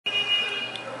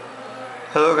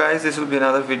Hello guys, this will be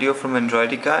another video from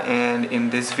Androidica, and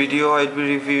in this video I'll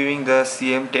be reviewing the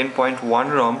CM10.1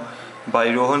 ROM by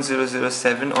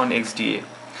Rohan007 on XDA.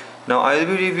 Now I'll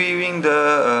be reviewing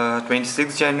the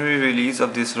 26th January release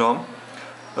of this ROM.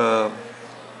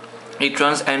 It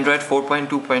runs Android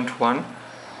 4.2.1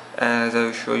 as I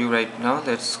will show you right now.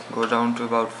 Let's go down to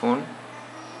about phone.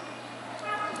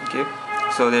 Okay,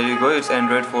 so there you go, it's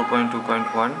Android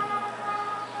 4.2.1.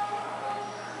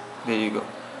 There you go.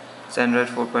 It's Android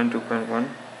 4.2.1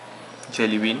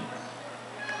 JELLYBEAN.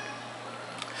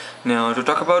 Now to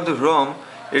talk about the ROM,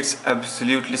 it's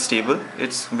absolutely stable.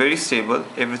 It's very stable.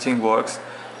 Everything works.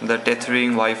 The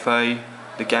tethering, Wi-Fi,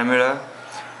 the camera.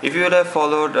 If you would have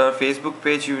followed our Facebook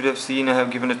page, you would have seen I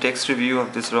have given a text review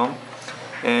of this ROM.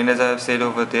 And as I have said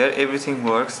over there, everything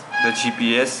works. The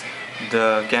GPS,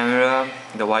 the camera,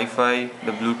 the Wi-Fi,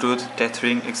 the Bluetooth,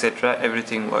 tethering, etc.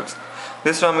 Everything works.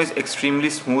 This ROM is extremely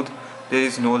smooth. There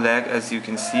is no lag, as you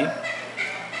can see.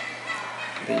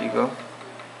 There you go.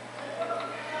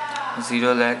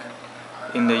 Zero lag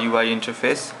in the UI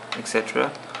interface,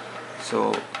 etc.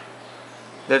 So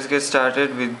let's get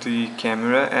started with the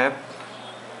camera app.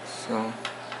 So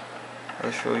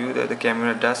I'll show you that the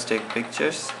camera does take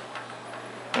pictures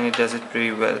and it does it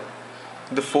pretty well.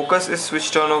 The focus is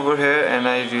switched on over here and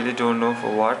I really don't know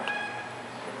for what.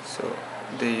 So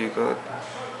there you go.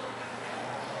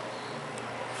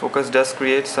 Focus does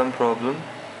create some problem.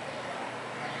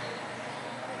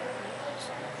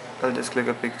 I'll just click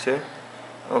a picture.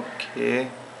 Okay,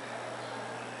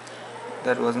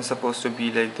 that wasn't supposed to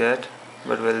be like that,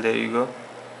 but well, there you go.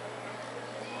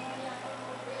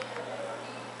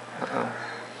 Okay,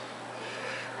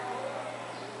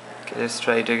 let's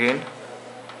try it again.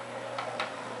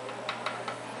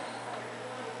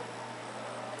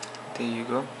 There you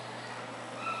go.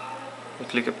 You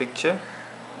click a picture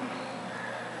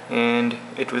and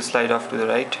it will slide off to the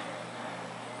right.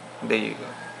 There you go,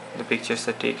 the pictures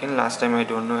are taken. Last time I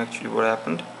don't know actually what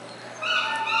happened.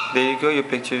 There you go, your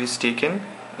picture is taken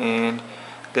and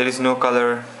there is no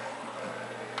color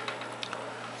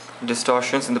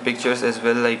distortions in the pictures as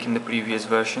well, like in the previous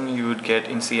version you would get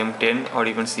in CM10 or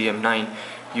even CM9.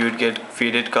 You would get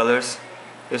faded colors.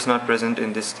 It's not present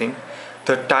in this thing.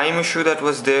 The time issue that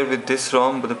was there with this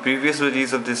ROM, but the previous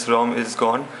release of this ROM is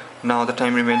gone. Now the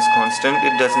time remains constant.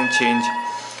 It doesn't change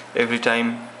every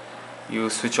time you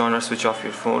switch on or switch off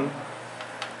your phone.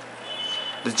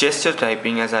 The gesture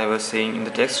typing, as I was saying in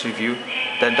the text review,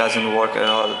 that doesn't work at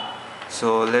all.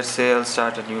 So let's say I'll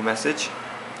start a new message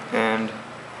and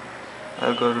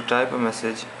I'll go to type a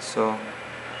message. So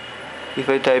if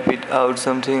I type it out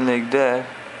something like that,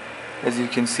 as you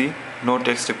can see, no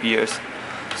text appears.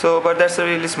 So but that's a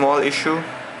really small issue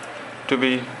to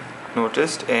be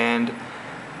noticed, and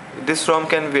this ROM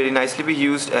can very nicely be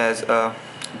used as a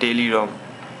daily ROM.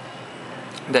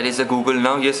 That is a Google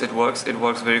Now. Yes, it works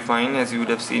very fine, as you would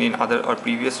have seen in other or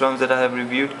previous ROMs that I have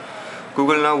reviewed.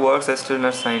 Google Now works. I still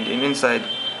not signed in inside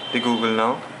the Google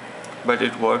Now, but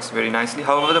it works very nicely.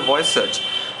 However, the voice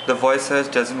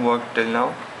search doesn't work till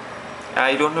now.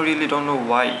 I really don't know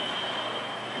why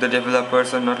the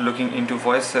developers are not looking into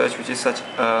voice search, which is such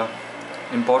a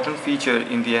important feature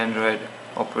in the Android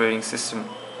operating system.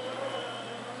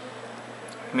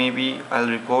 Maybe I'll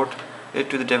report it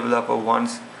to the developer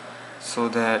once so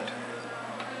that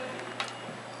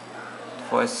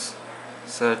voice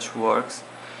search works.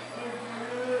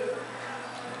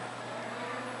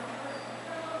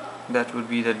 That would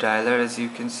be the dialer, as you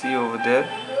can see over there.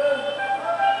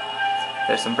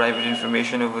 There's some private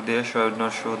information over there, so I would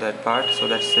not show that part. So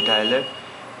that's the dialer.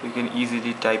 You can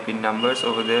easily type in numbers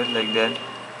over there like that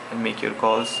and make your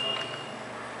calls,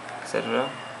 etc.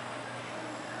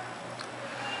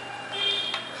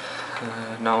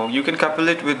 Now you can couple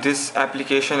it with this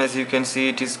application. As you can see,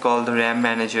 it is called the RAM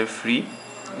Manager Free.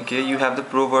 Okay, you have the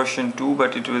Pro version too,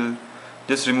 but it will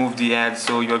just remove the ads,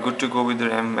 so you're good to go with the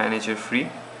RAM Manager Free.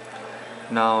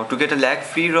 Now to get a lag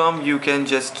free ROM, you can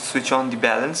just switch on the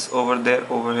balance over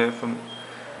here from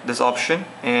this option,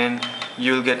 and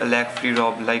you'll get a lag free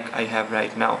ROM like I have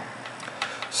right now.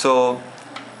 So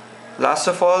last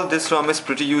of all, this ROM is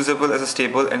pretty usable as a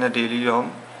stable and a daily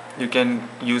ROM. You can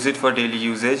use it for daily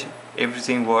usage.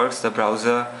 Everything works. The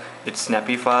browser, it's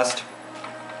snappy fast.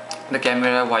 The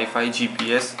camera, Wi-Fi,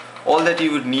 GPS, all that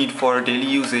you would need for daily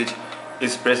usage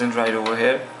is present right over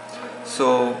here.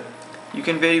 So you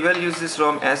can very well use this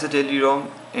ROM as a daily ROM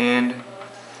and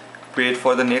wait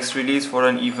for the next release for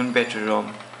an even better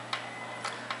ROM.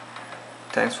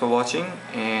 Thanks for watching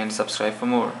and subscribe for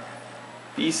more.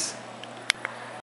 Peace.